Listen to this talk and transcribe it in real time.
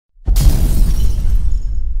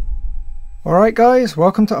Alright guys,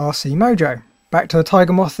 welcome to RC Mojo. Back to the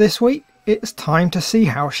Tiger Moth this week. It's time to see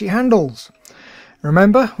how she handles.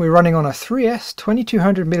 Remember, we're running on a 3S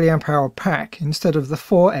 2200 mAh pack instead of the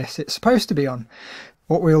 4S it's supposed to be on.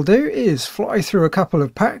 What we'll do is fly through a couple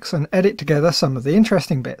of packs and edit together some of the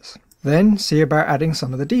interesting bits. Then see about adding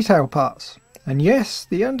some of the detail parts. And yes,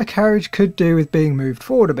 the undercarriage could do with being moved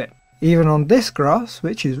forward a bit. Even on this grass,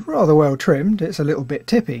 which is rather well trimmed, it's a little bit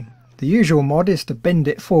tippy. The usual mod is to bend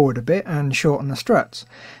it forward a bit and shorten the struts.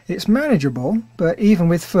 It's manageable, but even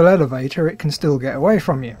with full elevator it can still get away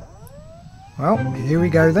from you. Well, here we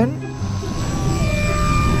go then.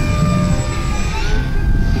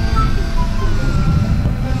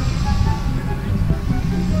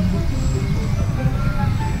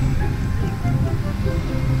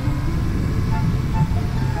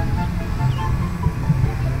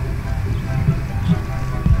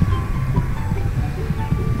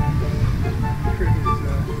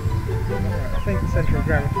 I think the centre of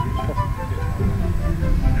gravity is possible.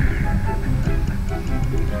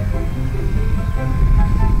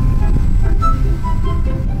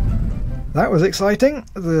 That was exciting.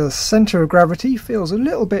 The centre of gravity feels a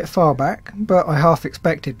little bit far back, but I half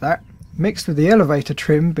expected that. Mixed with the elevator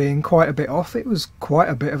trim being quite a bit off, it was quite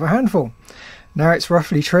a bit of a handful. Now it's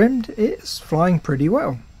roughly trimmed, it's flying pretty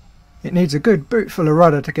well. It needs a good bootful of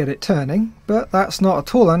rudder to get it turning, but that's not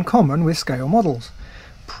at all uncommon with scale models.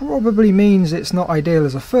 Probably means it's not ideal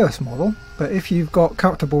as a first model, but if you've got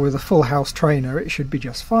comfortable with a full house trainer it should be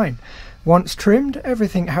just fine. Once trimmed,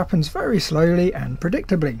 everything happens very slowly and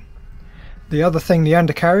predictably. The other thing the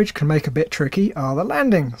undercarriage can make a bit tricky are the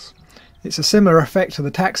landings. It's a similar effect to the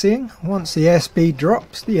taxiing. Once the airspeed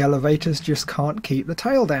drops, the elevators just can't keep the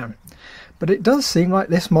tail down. But it does seem like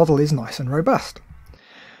this model is nice and robust.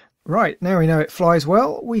 Right, now we know it flies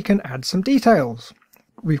well, we can add some details.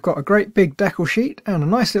 We've got a great big decal sheet and a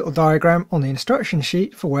nice little diagram on the instruction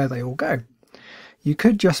sheet for where they all go. You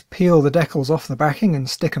could just peel the decals off the backing and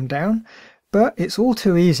stick them down, but it's all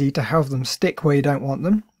too easy to have them stick where you don't want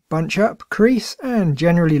them, bunch up, crease, and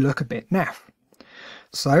generally look a bit naff.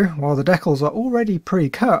 So, while the decals are already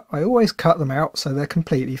pre-cut, I always cut them out so they're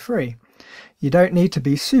completely free. You don't need to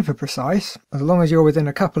be super precise. As long as you're within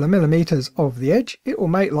a couple of millimeters of the edge, it will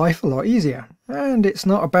make life a lot easier. And it's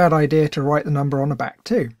not a bad idea to write the number on the back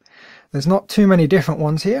too. There's not too many different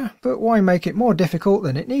ones here, but why make it more difficult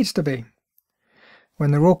than it needs to be?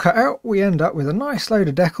 When they're all cut out, we end up with a nice load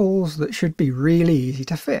of decals that should be really easy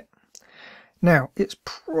to fit. Now, it's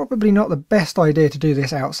probably not the best idea to do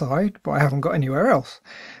this outside, but I haven't got anywhere else.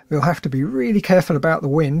 We'll have to be really careful about the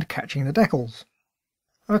wind catching the decals.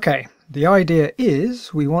 Okay, the idea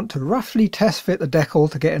is we want to roughly test fit the decal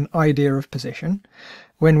to get an idea of position.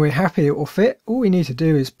 When we're happy it will fit, all we need to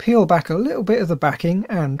do is peel back a little bit of the backing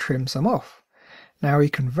and trim some off. Now we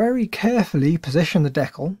can very carefully position the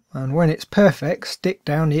decal, and when it's perfect, stick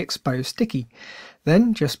down the exposed sticky.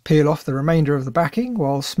 Then just peel off the remainder of the backing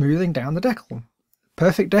while smoothing down the decal.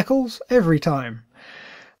 Perfect decals every time.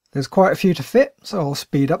 There's quite a few to fit, so I'll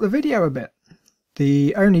speed up the video a bit.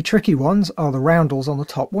 The only tricky ones are the roundels on the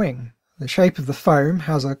top wing. The shape of the foam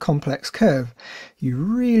has a complex curve. You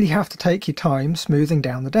really have to take your time smoothing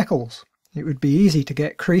down the decals. It would be easy to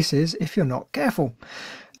get creases if you're not careful.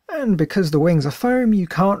 And because the wings are foam, you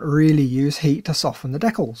can't really use heat to soften the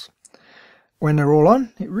decals. When they're all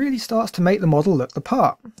on, it really starts to make the model look the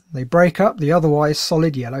part. They break up the otherwise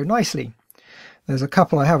solid yellow nicely. There's a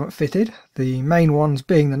couple I haven't fitted, the main ones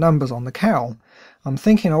being the numbers on the cowl. I'm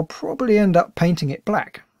thinking I'll probably end up painting it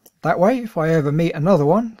black. That way, if I ever meet another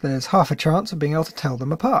one, there's half a chance of being able to tell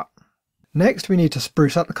them apart. Next, we need to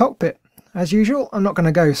spruce up the cockpit. As usual, I'm not going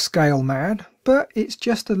to go scale mad, but it's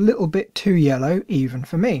just a little bit too yellow even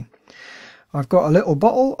for me. I've got a little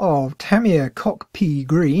bottle of Tamiya Cock Pea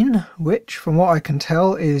Green, which, from what I can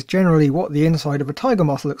tell, is generally what the inside of a Tiger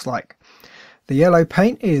Moth looks like. The yellow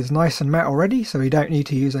paint is nice and matte already, so we don't need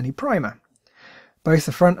to use any primer. Both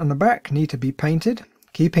the front and the back need to be painted,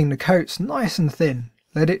 keeping the coats nice and thin.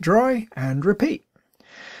 Let it dry and repeat.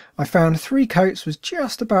 I found 3 coats was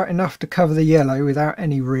just about enough to cover the yellow without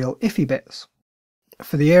any real iffy bits.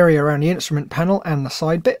 For the area around the instrument panel and the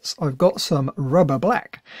side bits, I've got some rubber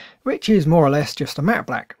black, which is more or less just a matte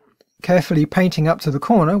black. Carefully painting up to the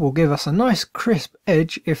corner will give us a nice crisp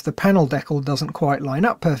edge if the panel decal doesn't quite line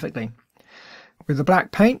up perfectly. With the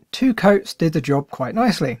black paint, 2 coats did the job quite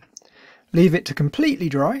nicely. Leave it to completely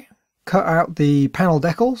dry, cut out the panel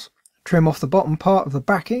decals, trim off the bottom part of the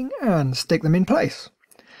backing and stick them in place.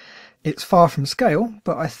 It's far from scale,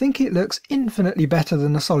 but I think it looks infinitely better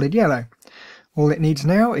than the solid yellow. All it needs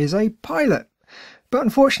now is a pilot, but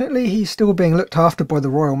unfortunately he's still being looked after by the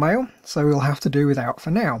Royal Mail, so we'll have to do without for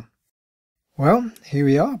now. Well, here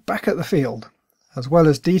we are back at the field. As well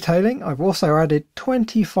as detailing, I've also added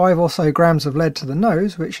 25 or so grams of lead to the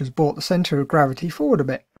nose, which has brought the centre of gravity forward a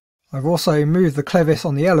bit. I've also moved the clevis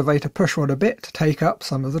on the elevator pushrod a bit to take up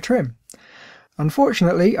some of the trim.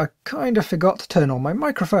 Unfortunately, I kind of forgot to turn on my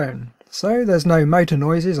microphone, so there's no motor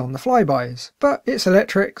noises on the flybys, but it's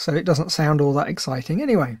electric, so it doesn't sound all that exciting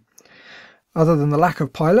anyway. Other than the lack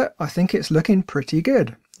of pilot, I think it's looking pretty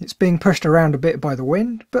good. It's being pushed around a bit by the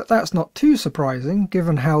wind, but that's not too surprising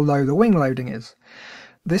given how low the wing loading is.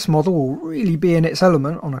 This model will really be in its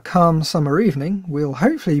element on a calm summer evening we'll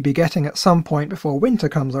hopefully be getting at some point before winter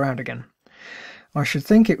comes around again. I should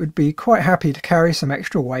think it would be quite happy to carry some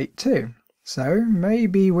extra weight too, so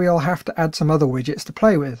maybe we'll have to add some other widgets to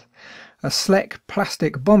play with. A Sleck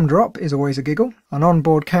plastic bomb drop is always a giggle. An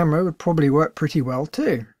onboard camera would probably work pretty well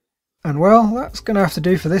too. And well, that's going to have to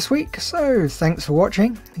do for this week, so thanks for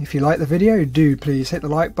watching. If you like the video, do please hit the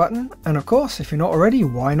like button, and of course, if you're not already,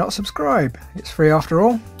 why not subscribe? It's free after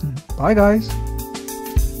all. Bye guys!